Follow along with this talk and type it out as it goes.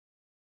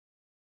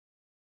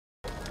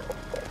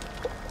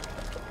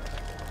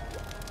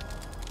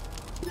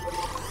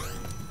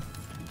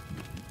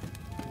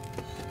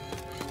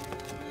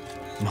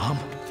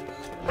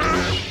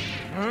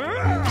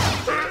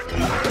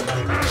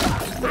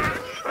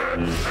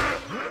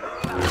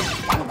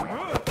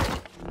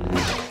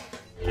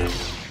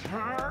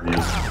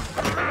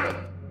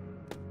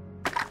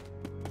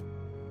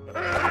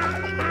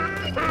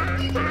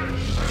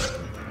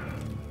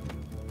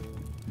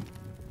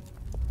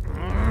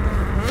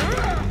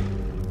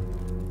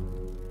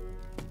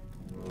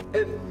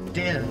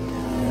did.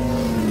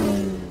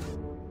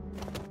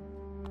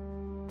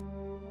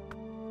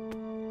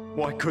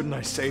 Why couldn't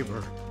I save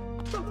her?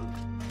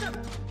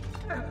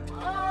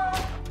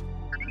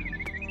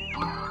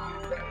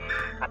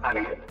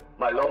 Anakin,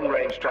 my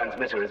long-range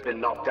transmitter has been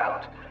knocked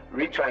out.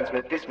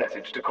 Retransmit this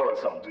message to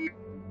Coruscant.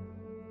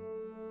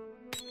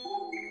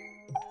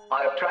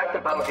 I have tracked the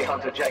bounty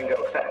hunter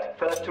Jango Fett,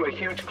 first to a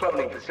huge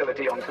cloning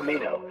facility on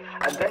Camino,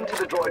 and then to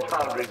the droid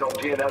foundries on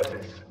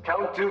Geonosis.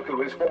 Count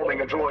Dooku is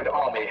forming a droid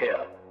army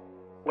here.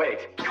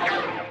 Wait.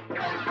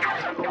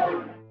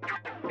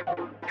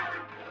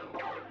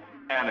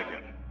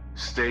 Anakin,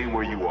 stay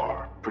where you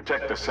are.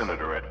 Protect the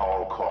Senator at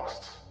all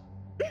costs.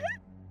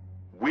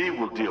 We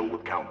will deal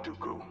with Count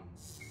Dooku.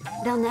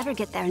 They'll never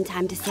get there in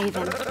time to save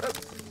him.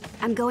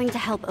 I'm going to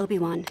help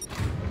Obi-Wan.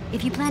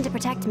 If you plan to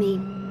protect me,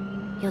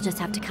 you'll just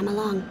have to come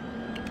along.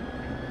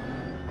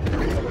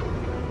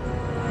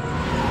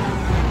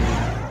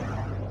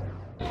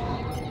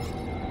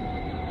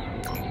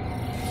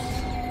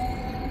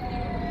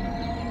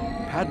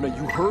 Padme,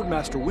 you heard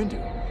Master Windu.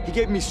 He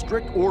gave me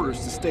strict orders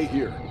to stay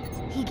here.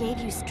 He gave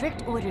you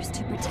strict orders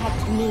to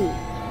protect me.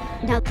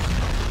 Now...